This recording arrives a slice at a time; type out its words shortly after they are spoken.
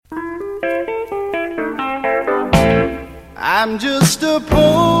I'm just a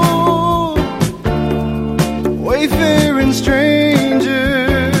poor, wayfaring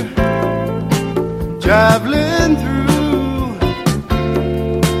stranger, traveling through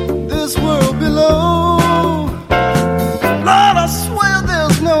this world below. Lord, I swear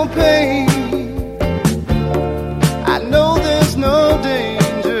there's no pain, I know there's no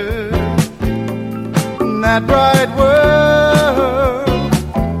danger in that bright world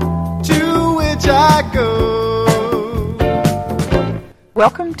to which I go.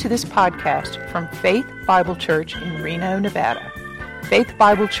 Welcome to this podcast from Faith Bible Church in Reno, Nevada. Faith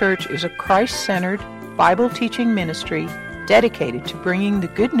Bible Church is a Christ-centered Bible teaching ministry dedicated to bringing the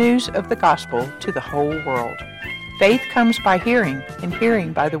good news of the gospel to the whole world. Faith comes by hearing, and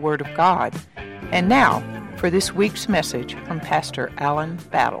hearing by the Word of God. And now, for this week's message from Pastor Alan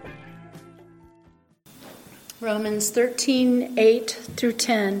Battle. Romans 13:8 through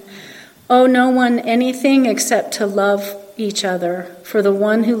 10. Owe no one anything except to love each other, for the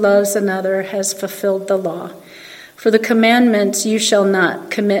one who loves another has fulfilled the law. For the commandments, you shall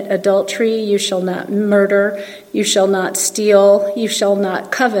not commit adultery, you shall not murder, you shall not steal, you shall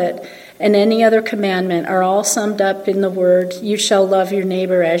not covet, and any other commandment are all summed up in the word, you shall love your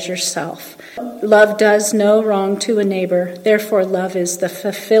neighbor as yourself. Love does no wrong to a neighbor, therefore love is the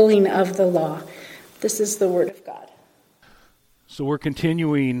fulfilling of the law. This is the word of God. So we're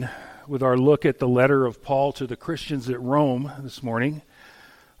continuing with our look at the letter of Paul to the Christians at Rome this morning.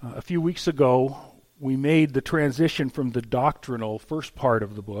 A few weeks ago, we made the transition from the doctrinal first part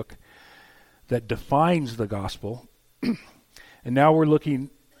of the book that defines the gospel, and now we're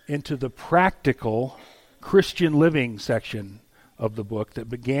looking into the practical Christian living section of the book that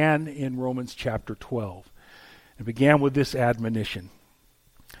began in Romans chapter 12. It began with this admonition.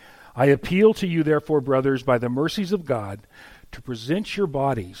 I appeal to you, therefore, brothers, by the mercies of God, to present your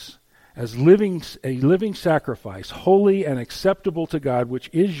bodies as a living sacrifice, holy and acceptable to God, which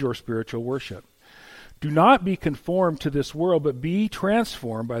is your spiritual worship. Do not be conformed to this world, but be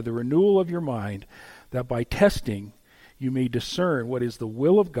transformed by the renewal of your mind, that by testing you may discern what is the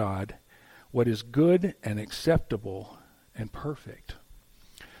will of God, what is good and acceptable and perfect.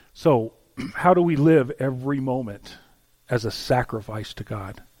 So, how do we live every moment as a sacrifice to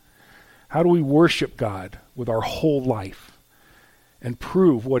God? How do we worship God with our whole life and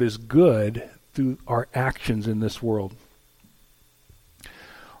prove what is good through our actions in this world?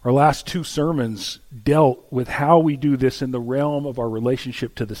 Our last two sermons dealt with how we do this in the realm of our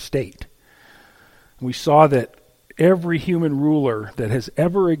relationship to the state. We saw that every human ruler that has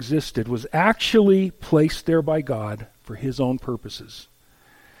ever existed was actually placed there by God for his own purposes,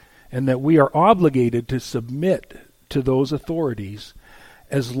 and that we are obligated to submit to those authorities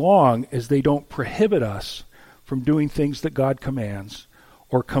as long as they don't prohibit us from doing things that God commands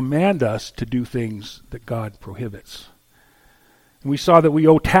or command us to do things that God prohibits. And we saw that we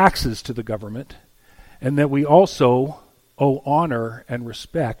owe taxes to the government and that we also owe honor and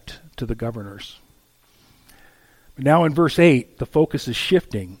respect to the governors. But now in verse 8, the focus is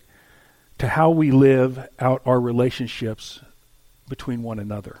shifting to how we live out our relationships between one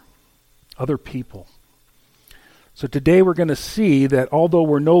another, other people. So today we're going to see that although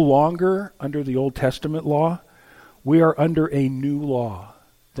we're no longer under the Old Testament law, we are under a new law,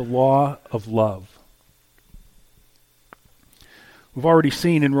 the law of love. We've already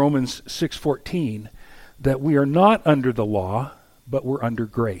seen in Romans 6:14 that we are not under the law, but we're under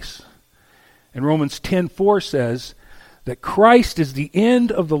grace. And Romans 10:4 says that Christ is the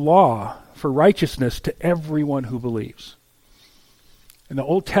end of the law for righteousness to everyone who believes. And the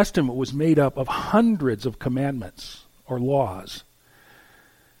Old Testament was made up of hundreds of commandments or laws.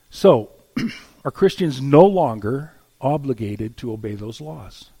 So, are Christians no longer obligated to obey those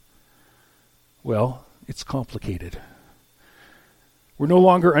laws? Well, it's complicated. We're no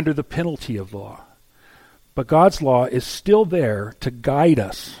longer under the penalty of law, but God's law is still there to guide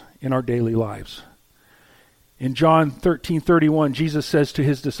us in our daily lives. In John 13:31, Jesus says to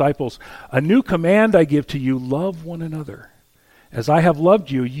his disciples, "A new command I give to you, love one another. As I have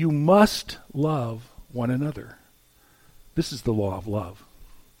loved you, you must love one another." This is the law of love.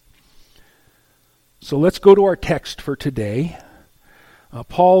 So let's go to our text for today.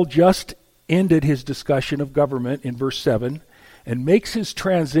 Paul just ended his discussion of government in verse 7 and makes his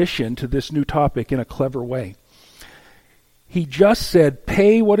transition to this new topic in a clever way. He just said,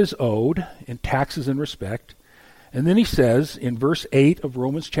 pay what is owed in taxes and respect. And then he says in verse 8 of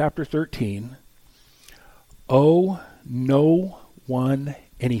Romans chapter 13, owe no one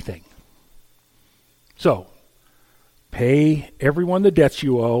anything. So, pay everyone the debts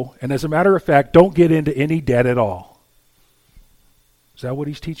you owe, and as a matter of fact, don't get into any debt at all. Is that what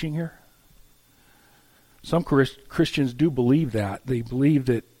he's teaching here? Some Christians do believe that. They believe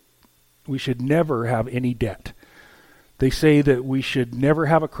that we should never have any debt. They say that we should never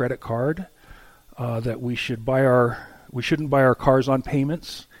have a credit card, that we shouldn't buy our cars on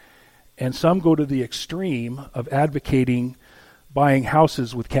payments, and some go to the extreme of advocating buying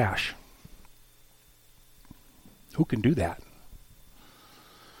houses with cash. Who can do that?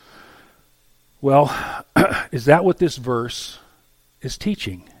 Well, is that what this verse is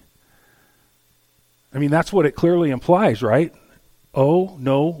teaching? I mean, that's what it clearly implies, right? Owe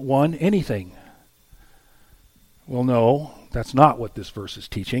no one anything. Well, no, that's not what this verse is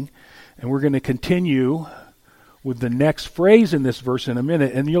teaching. And we're going to continue with the next phrase in this verse in a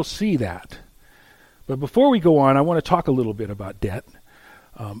minute, and you'll see that. But before we go on, I want to talk a little bit about debt.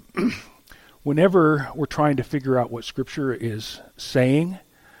 Whenever we're trying to figure out what Scripture is saying,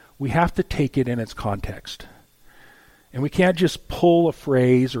 we have to take it in its context. And we can't just pull a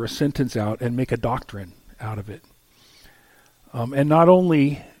phrase or a sentence out and make a doctrine out of it. And not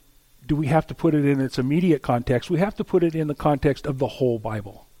only do we have to put it in its immediate context, we have to put it in the context of the whole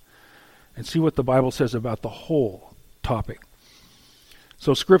Bible and see what the Bible says about the whole topic.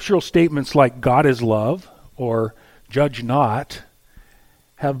 So scriptural statements like God is love or judge not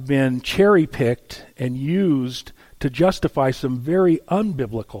have been cherry-picked and used to justify some very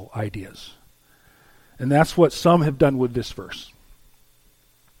unbiblical ideas. And that's what some have done with this verse.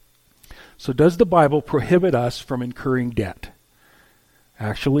 So does the Bible prohibit us from incurring debt?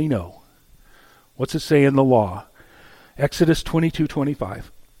 Actually, no. What's it say in the law? Exodus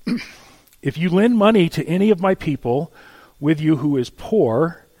 22:25. If you lend money to any of my people with you who is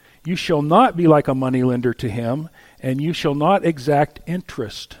poor, you shall not be like a moneylender to him, and you shall not exact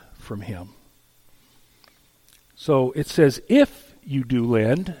interest from him. So it says, if you do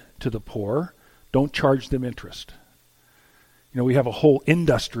lend to the poor, don't charge them interest. You know, we have a whole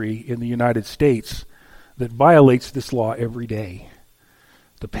industry in the United States that violates this law every day.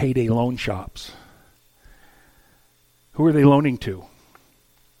 The payday loan shops. Who are they loaning to?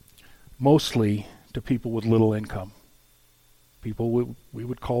 Mostly to people with little income. People we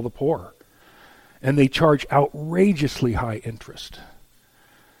would call the poor. And they charge outrageously high interest.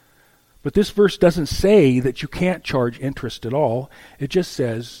 But this verse doesn't say that you can't charge interest at all. It just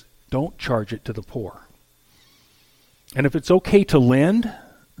says, don't charge it to the poor. And if it's okay to lend,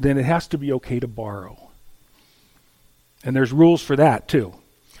 then it has to be okay to borrow. And there's rules for that too.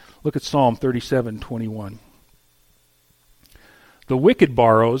 Look at Psalm 37:21. The wicked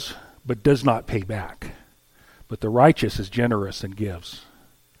borrows, but does not pay back. But the righteous is generous and gives.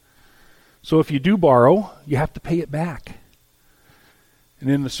 So if you do borrow, you have to pay it back. And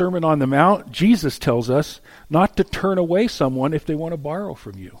in the Sermon on the Mount, Jesus tells us not to turn away someone if they want to borrow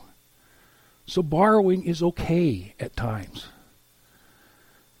from you. So borrowing is okay at times.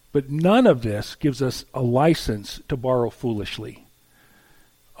 But none of this gives us a license to borrow foolishly.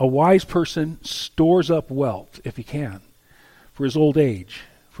 A wise person stores up wealth, if he can, for his old age,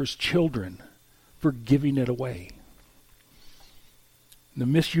 for his children, for giving it away. The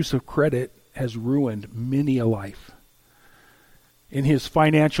misuse of credit has ruined many a life. In his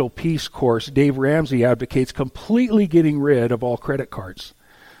Financial Peace course, Dave Ramsey advocates completely getting rid of all credit cards.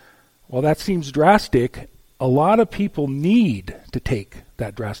 While that seems drastic, a lot of people need to take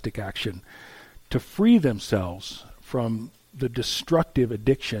that drastic action to free themselves from the destructive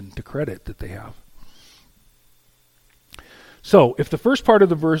addiction to credit that they have. So, if the first part of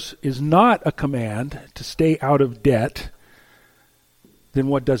the verse is not a command to stay out of debt, then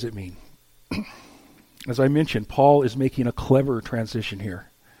what does it mean? As I mentioned, Paul is making a clever transition here.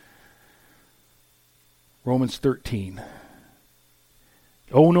 Romans 13.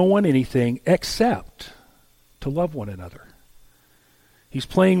 Owe no one anything except to love one another. He's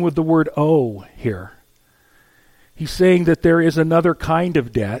playing with the word owe here. He's saying that there is another kind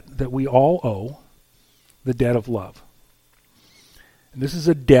of debt that we all owe, the debt of love. And this is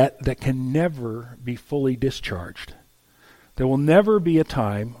a debt that can never be fully discharged. There will never be a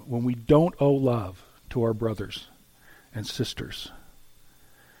time when we don't owe love to our brothers and sisters.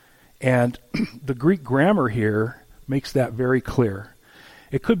 And the Greek grammar here makes that very clear.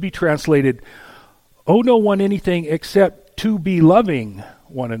 It could be translated, owe no one anything except to be loving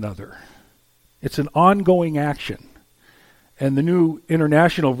one another. It's an ongoing action. And the New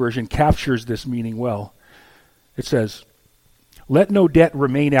International Version captures this meaning well. It says, let no debt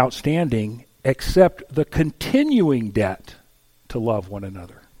remain outstanding except the continuing debt to love one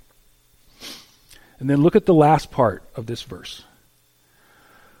another. And then look at the last part of this verse.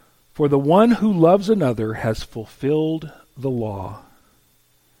 For the one who loves another has fulfilled the law.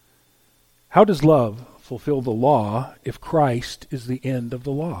 How does love fulfill the law if Christ is the end of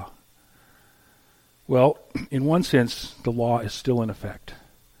the law? Well, in one sense, the law is still in effect.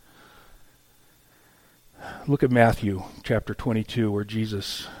 Look at Matthew chapter 22, where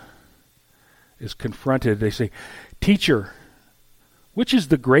Jesus is confronted. They say, "Teacher, which is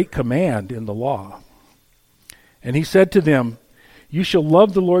the great command in the law?" And he said to them, "You shall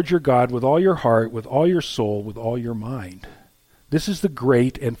love the Lord your God with all your heart, with all your soul, with all your mind. This is the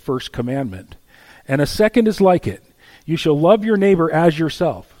great and first commandment. And a second is like it. You shall love your neighbor as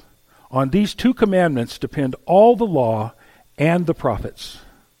yourself. On these two commandments depend all the law and the prophets."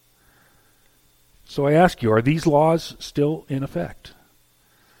 So I ask you, are these laws still in effect?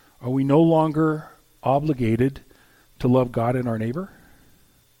 Are we no longer obligated to love God and our neighbor?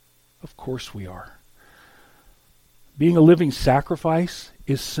 Of course we are. Being a living sacrifice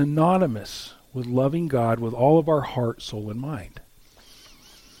is synonymous with loving God with all of our heart, soul, and mind.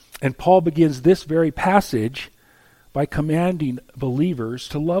 And Paul begins this very passage by commanding believers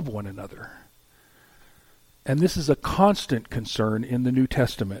to love one another. And this is a constant concern in the New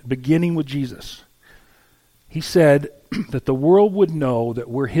Testament, beginning with Jesus. He said that the world would know that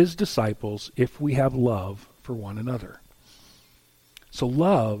we're his disciples if we have love for one another. So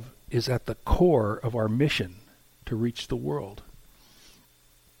love is at the core of our mission to reach the world.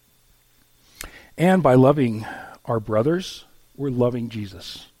 And by loving our brothers, we're loving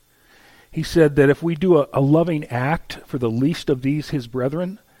Jesus. He said that if we do a loving act for the least of these, his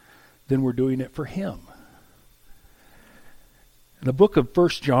brethren, then we're doing it for him. And the book of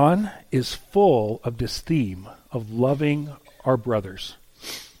 1 John is full of this theme of loving our brothers.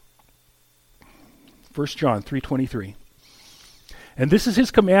 1 John 3:23. "And this is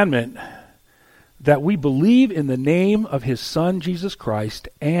his commandment, that we believe in the name of his Son, Jesus Christ,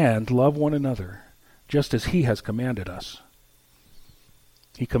 and love one another, just as he has commanded us."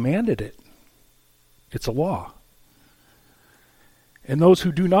 He commanded it. It's a law. And those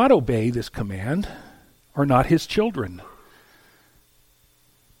who do not obey this command are not his children.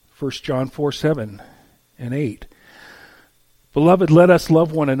 1 John 4:7 and 8. "Beloved, let us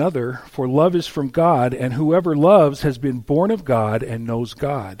love one another, for love is from God, and whoever loves has been born of God and knows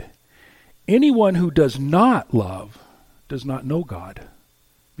God. Anyone who does not love does not know God,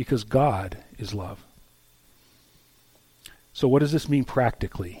 because God is love." So what does this mean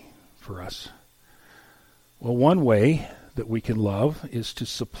practically for us? Well, one way that we can love is to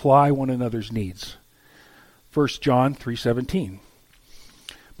supply one another's needs. 1 John 3:17.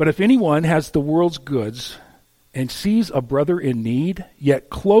 "But if anyone has the world's goods and sees a brother in need, yet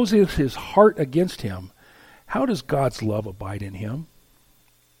closes his heart against him, how does God's love abide in him?"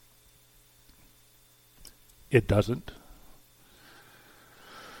 It doesn't.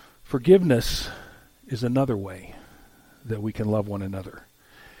 Forgiveness is another way that we can love one another.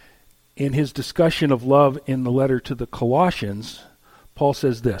 In his discussion of love in the letter to the Colossians, Paul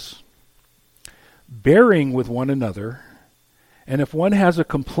says this: "Bearing with one another, and if one has a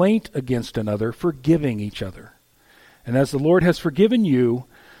complaint against another, forgiving each other. And as the Lord has forgiven you,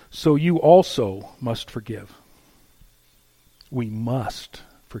 so you also must forgive." We must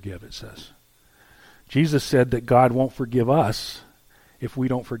forgive, it says. Jesus said that God won't forgive us if we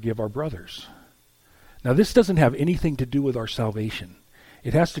don't forgive our brothers. Now, this doesn't have anything to do with our salvation.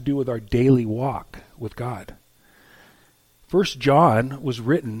 It has to do with our daily walk with God. 1 John was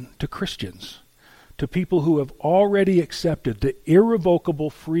written to Christians, to people who have already accepted the irrevocable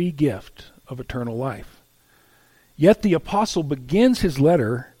free gift of eternal life. Yet the apostle begins his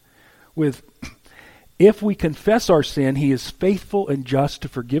letter with, "If we confess our sin, he is faithful and just to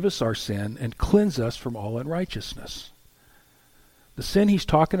forgive us our sin and cleanse us from all unrighteousness." The sin he's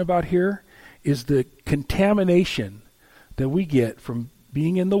talking about here is the contamination that we get from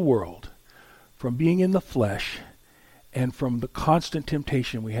being in the world, from being in the flesh, and from the constant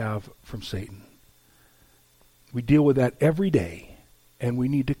temptation we have from Satan. We deal with that every day, and we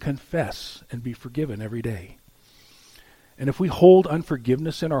need to confess and be forgiven every day. And if we hold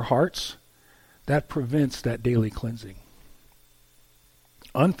unforgiveness in our hearts, that prevents that daily cleansing.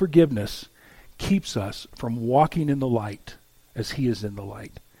 Unforgiveness keeps us from walking in the light as he is in the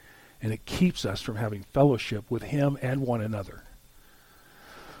light, and it keeps us from having fellowship with him and one another.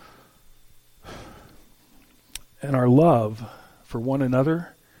 And our love for one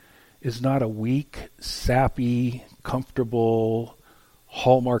another is not a weak, sappy, comfortable,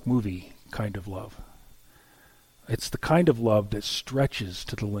 Hallmark movie kind of love. It's the kind of love that stretches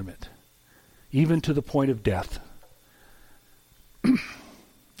to the limit, even to the point of death.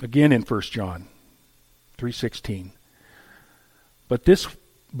 Again in 1 John 3:16. "But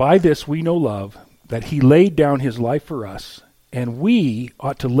by this we know love, that he laid down his life for us, and we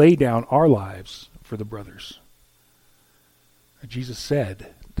ought to lay down our lives for the brothers." Jesus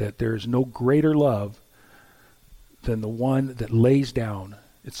said that there is no greater love than the one that lays down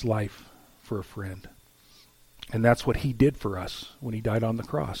its life for a friend. And that's what he did for us when he died on the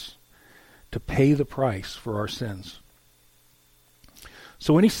cross, to pay the price for our sins.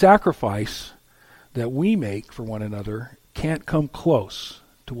 So any sacrifice that we make for one another can't come close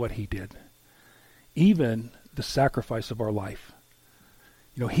to what he did. Even the sacrifice of our life.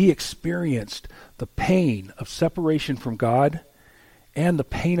 You know, he experienced the pain of separation from God and the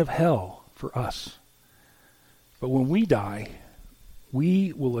pain of hell for us. But when we die,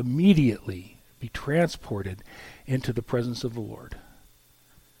 we will immediately be transported into the presence of the Lord,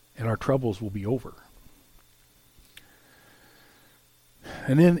 and our troubles will be over.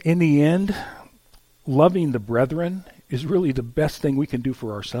 And then in the end, loving the brethren is really the best thing we can do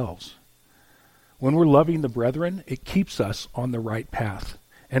for ourselves. When we're loving the brethren, it keeps us on the right path,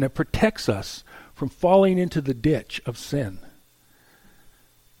 and it protects us from falling into the ditch of sin.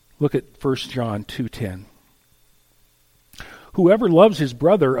 Look at 1 John 2:10. Whoever loves his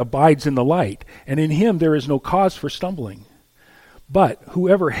brother abides in the light, and in him there is no cause for stumbling. But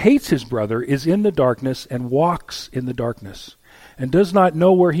whoever hates his brother is in the darkness and walks in the darkness, and does not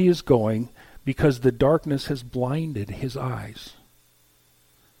know where he is going, because the darkness has blinded his eyes.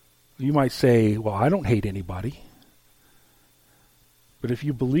 You might say, well, I don't hate anybody. But if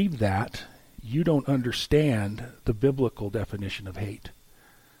you believe that, you don't understand the biblical definition of hate.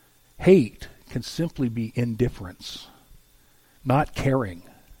 Hate can simply be indifference, not caring.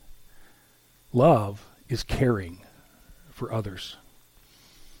 Love is caring for others.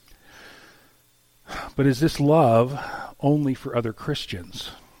 But is this love only for other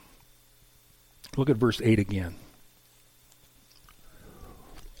Christians? Look at verse 8 again.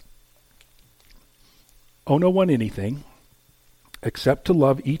 Owe no one anything except to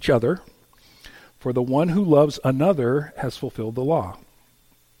love each other, for the one who loves another has fulfilled the law.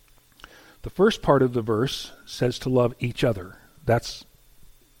 The first part of the verse says to love each other. That's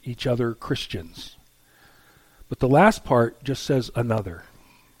each other Christians. But the last part just says another.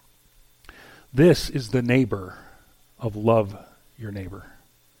 This is the neighbor of love your neighbor.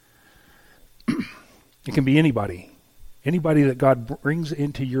 It can be anybody that God brings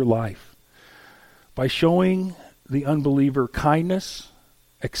into your life. By showing the unbeliever kindness,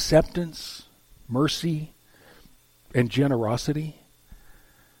 acceptance, mercy, and generosity,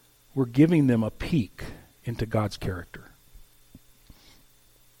 we're giving them a peek into God's character.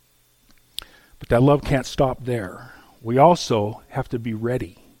 But that love can't stop there. We also have to be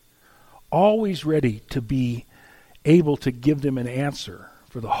ready, always ready to be able to give them an answer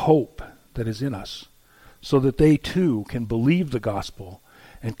for the hope that is in us, so that they too can believe the gospel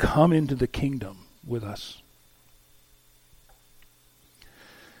and come into the kingdom with us.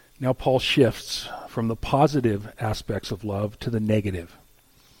 Now Paul shifts from the positive aspects of love to the negative.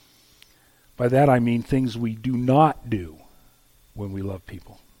 By that I mean things we do not do when we love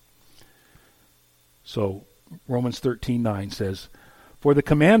people. So Romans 13:9 says, for the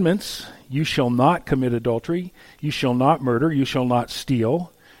commandments, you shall not commit adultery, you shall not murder, you shall not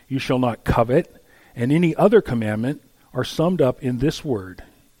steal, you shall not covet, and any other commandment are summed up in this word,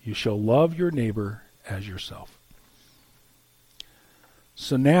 you shall love your neighbor as yourself.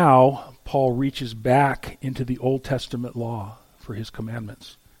 So now Paul reaches back into the Old Testament law for his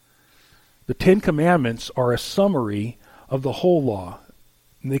commandments. The 10 Commandments are a summary of the whole law,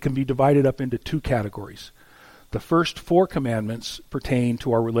 and they can be divided up into 2 categories. The first 4 commandments pertain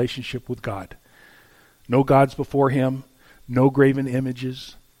to our relationship with God. No gods before him, no graven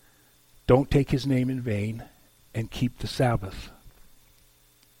images, don't take his name in vain, and keep the Sabbath.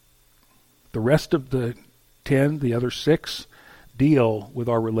 The rest of the 10, the other 6, deal with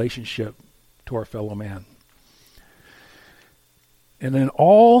our relationship to our fellow man. And then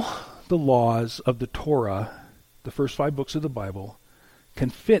all the laws of the Torah, the first 5 books of the Bible, can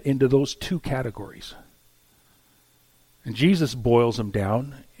fit into those 2 categories. And Jesus boils them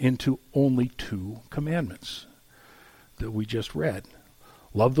down into only 2 commandments that we just read.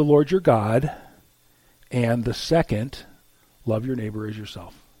 Love the Lord your God, and the second, love your neighbor as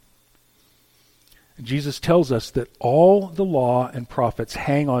yourself. And Jesus tells us that all the law and prophets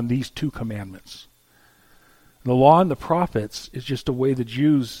hang on these 2 commandments. The law and the prophets is just a way the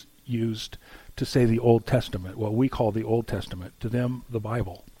Jews used to say the Old Testament, what we call the Old Testament, to them the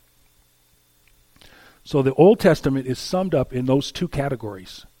Bible. So the Old Testament is summed up in those 2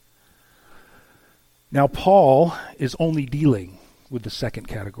 categories. Now Paul is only dealing with the second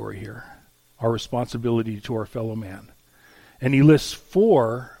category here, our responsibility to our fellow man. And he lists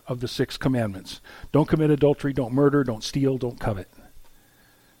 4 of the 6 commandments. Don't commit adultery, don't murder, don't steal, don't covet.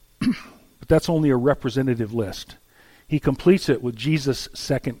 But that's only a representative list. He completes it with Jesus'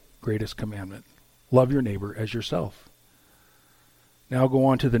 second greatest commandment. love your neighbor as yourself. Now go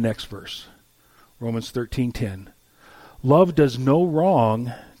on to the next verse, Romans 13:10. Love does no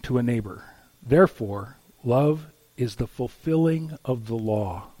wrong to a neighbor. Therefore, love is the fulfilling of the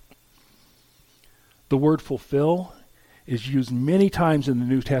law. The word fulfill is used many times in the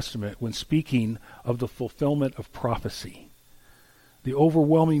New Testament when speaking of the fulfillment of prophecy. The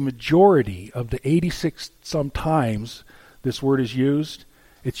overwhelming majority of the 86 some times this word is used,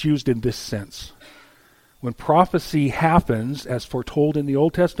 it's used in this sense. When prophecy happens, as foretold in the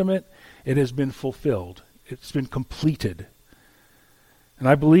Old Testament, it has been fulfilled. It's been completed. And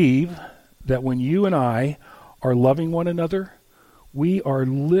I believe that when you and I are loving one another, we are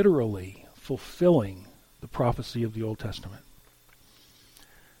literally fulfilling the prophecy of the Old Testament.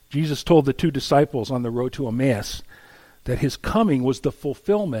 Jesus told the 2 disciples on the road to Emmaus that his coming was the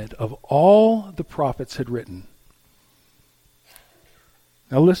fulfillment of all the prophets had written.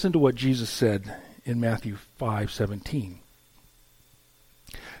 Now listen to what Jesus said in Matthew 5:17.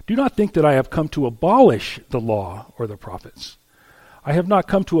 Do not think that I have come to abolish the law or the prophets. I have not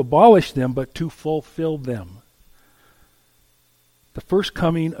come to abolish them, but to fulfill them. The first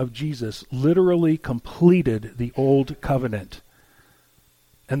coming of Jesus literally completed the old covenant.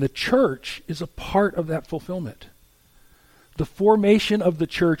 And the church is a part of that fulfillment. The formation of the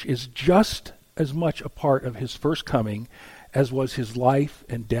church is just as much a part of his first coming as was his life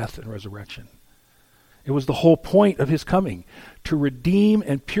and death and resurrection. It was the whole point of his coming, to redeem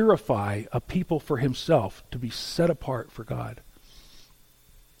and purify a people for himself, to be set apart for God.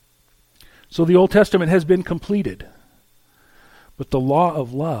 So the Old Testament has been completed, but the law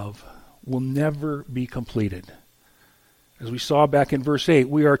of love will never be completed. As we saw back in verse 8,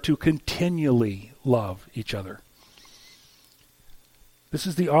 we are to continually love each other. This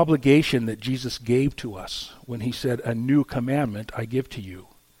is the obligation that Jesus gave to us when he said, "A new commandment I give to you,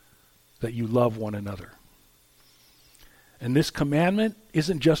 that you love one another." And this commandment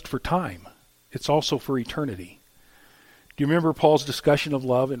isn't just for time, it's also for eternity. Do you remember Paul's discussion of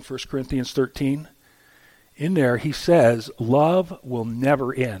love in 1 Corinthians 13? In there he says, love will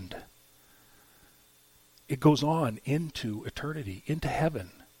never end. It goes on into eternity, into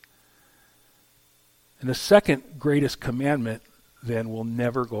heaven. And the second greatest commandment then will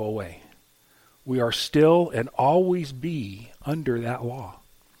never go away. We are still and always be under that law.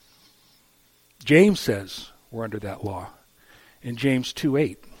 James says we're under that law in James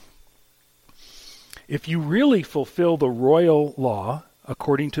 2:8. If you really fulfill the royal law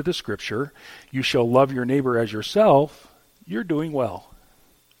according to the scripture, you shall love your neighbor as yourself, you're doing well.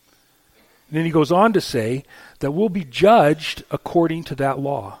 And then he goes on to say that we'll be judged according to that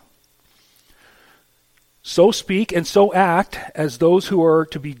law. So speak and so act as those who are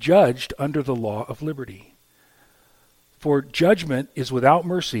to be judged under the law of liberty. For judgment is without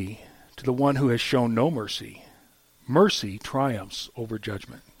mercy to the one who has shown no mercy. Mercy triumphs over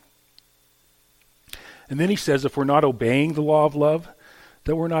judgment. And then he says if we're not obeying the law of love,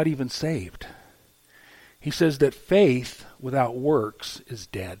 that we're not even saved. He says that faith without works is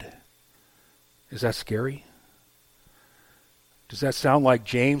dead. Is that scary? Does that sound like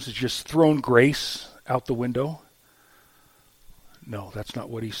James has just thrown grace out the window? No, that's not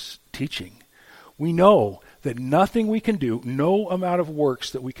what he's teaching. We know that nothing we can do, no amount of works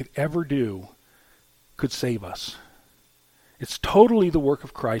that we could ever do, could save us. It's totally the work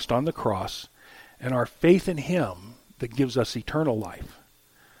of Christ on the cross and our faith in him that gives us eternal life.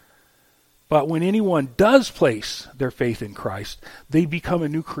 But when anyone does place their faith in Christ, they become a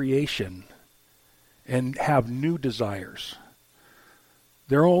new creation and have new desires.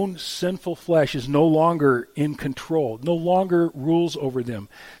 Their own sinful flesh is no longer in control, no longer rules over them.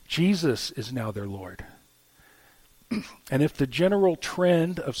 Jesus is now their Lord. And if the general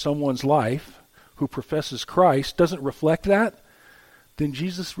trend of someone's life who professes Christ doesn't reflect that, then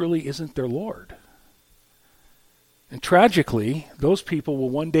Jesus really isn't their Lord. And tragically, those people will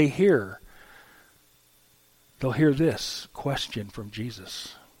one day they'll hear this question from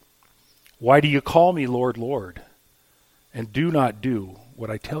Jesus. Why do you call me Lord, Lord, and do not do what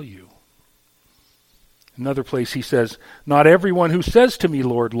I tell you? Another place he says, not everyone who says to me,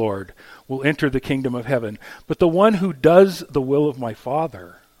 Lord, Lord, will enter the kingdom of heaven, but the one who does the will of my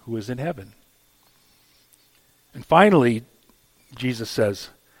Father who is in heaven. And finally, Jesus says,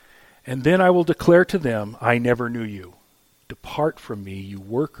 and then I will declare to them, I never knew you. Depart from me, you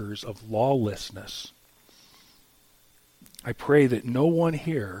workers of lawlessness. I pray that no one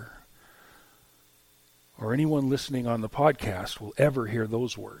here or anyone listening on the podcast will ever hear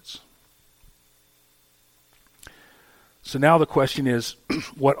those words. So now the question is,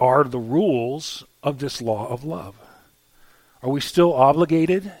 what are the rules of this law of love? Are we still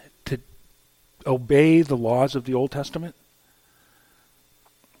obligated to obey the laws of the Old Testament?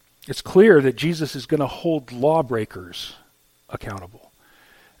 It's clear that Jesus is going to hold lawbreakers accountable.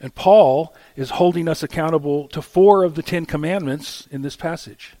 And Paul is holding us accountable to 4 of the 10 commandments in this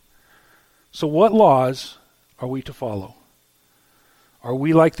passage. So what laws are we to follow? Are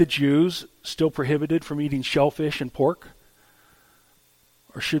we like the Jews, still prohibited from eating shellfish and pork?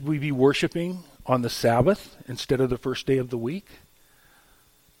 Or should we be worshiping on the Sabbath instead of the first day of the week?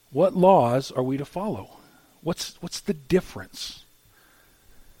 What laws are we to follow? What's the difference?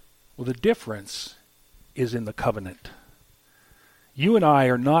 Well, the difference is in the covenant. You and I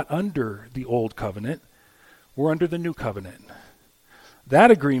are not under the old covenant. We're under the new covenant.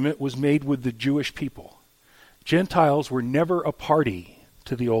 That agreement was made with the Jewish people. Gentiles were never a party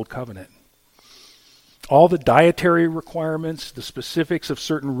to the old covenant. All the dietary requirements, the specifics of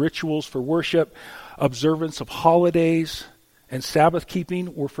certain rituals for worship, observance of holidays, and Sabbath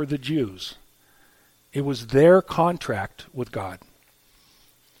keeping were for the Jews. It was their contract with God.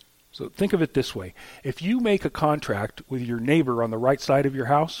 So think of it this way. If you make a contract with your neighbor on the right side of your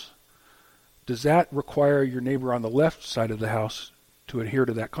house, does that require your neighbor on the left side of the house to adhere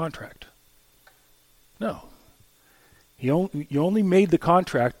to that contract? No. You only made the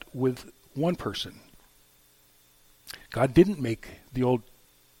contract with one person. God didn't make the old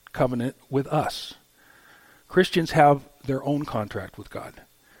covenant with us. Christians have their own contract with God.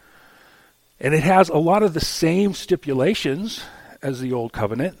 And it has a lot of the same stipulations as the old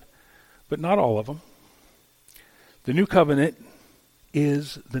covenant, but not all of them. The new covenant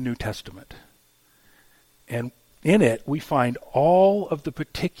is the New Testament. And in it, we find all of the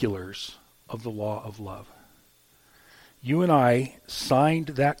particulars of the law of love. You and I signed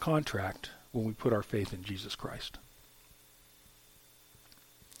that contract when we put our faith in Jesus Christ.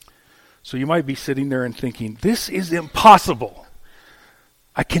 So you might be sitting there and thinking, this is impossible.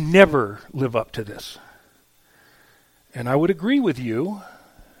 I can never live up to this. And I would agree with you,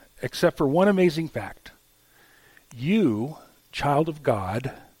 except for one amazing fact. You, child of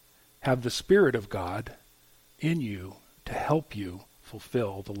God, have the Spirit of God in you to help you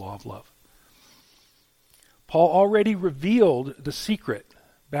fulfill the law of love. Paul already revealed the secret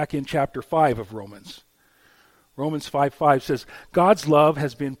back in chapter 5 of Romans. Romans 5:5 says, God's love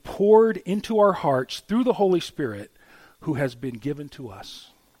has been poured into our hearts through the Holy Spirit who has been given to us.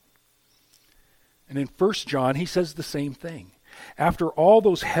 And in 1 John, he says the same thing. After all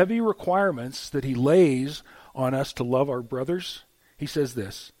those heavy requirements that he lays on us to love our brothers, he says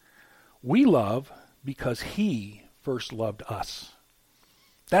this, we love because he first loved us.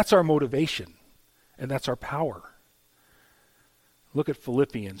 That's our motivation, and that's our power. Look at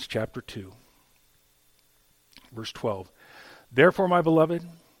Philippians chapter 2, verse 12. Therefore, my beloved,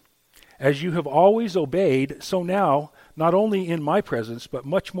 as you have always obeyed, so now, not only in my presence, but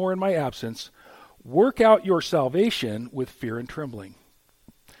much more in my absence, work out your salvation with fear and trembling.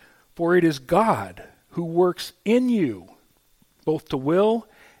 For it is God who works in you, both to will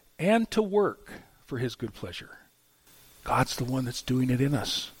and to work for his good pleasure. God's the one that's doing it in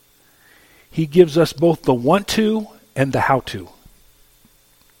us. He gives us both the want to and the how to.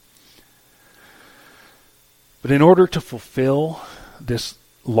 But in order to fulfill this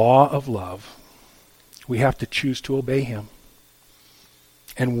law of love, we have to choose to obey him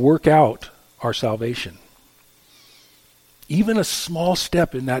and work out our salvation. Even a small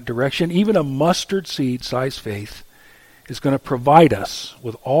step in that direction, even a mustard seed size faith, is going to provide us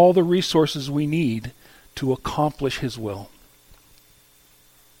with all the resources we need to accomplish his will.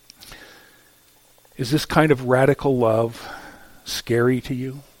 Is this kind of radical love scary to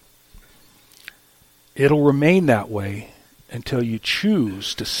you? It'll remain that way until you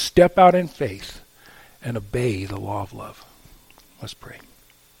choose to step out in faith and obey the law of love. Let's pray.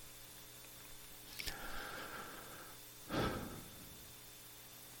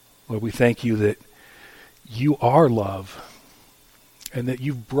 Lord, we thank you that you are love and that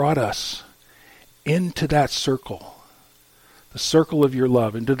you've brought us into that circle, the circle of your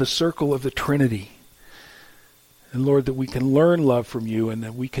love, into the circle of the Trinity. And Lord, that we can learn love from you and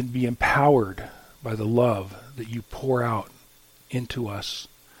that we can be empowered by the love that you pour out into us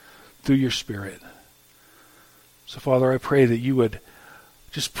through your Spirit. So, Father, I pray that you would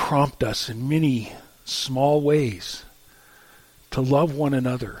just prompt us in many small ways to love one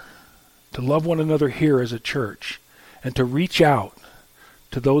another here as a church, and to reach out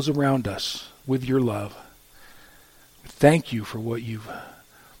to those around us with your love. Thank you for what you've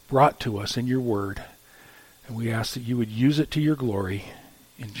brought to us in your word, and we ask that you would use it to your glory.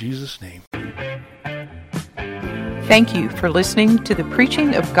 In Jesus' name. Thank you for listening to the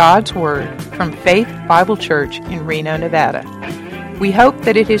preaching of God's Word from Faith Bible Church in Reno, Nevada. We hope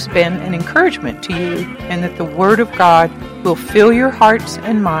that it has been an encouragement to you and that the Word of God will fill your hearts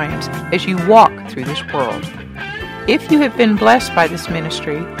and minds as you walk through this world. If you have been blessed by this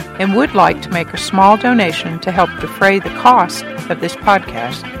ministry and would like to make a small donation to help defray the cost of this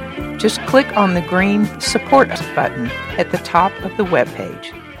podcast, just click on the green Support Us button at the top of the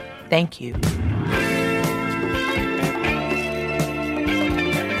webpage. Thank you.